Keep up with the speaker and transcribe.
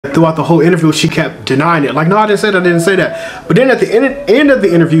Throughout the whole interview, she kept denying it. Like, no, I didn't say that, I didn't say that. But then at the end of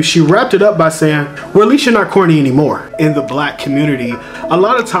the interview, she wrapped it up by saying, well, at least you're not corny anymore. In the black community, a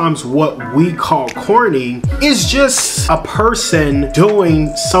lot of times what we call corny is just a person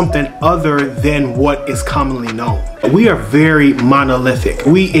doing something other than what is commonly known. We are very monolithic.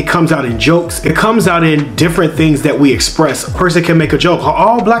 It comes out in jokes. It comes out in different things that we express. A person can make a joke.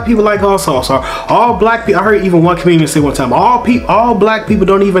 All black people like hot sauce. Or all black people, I heard even one comedian say one time, all black people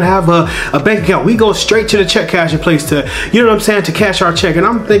don't even have a bank account. We go straight to the check cashing place to, you know what I'm saying, to cash our check. And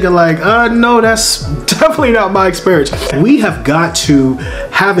I'm thinking like, no, that's definitely not my experience. We have got to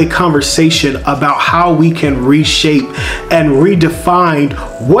have a conversation about how we can reshape and redefine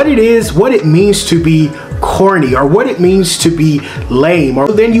what it is, what it means to be corny, or what it means to be lame.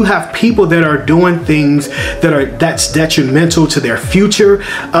 Or then you have people that are doing things that's detrimental to their future,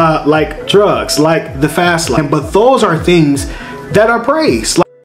 like drugs, like the fast life. But those are things that are praised.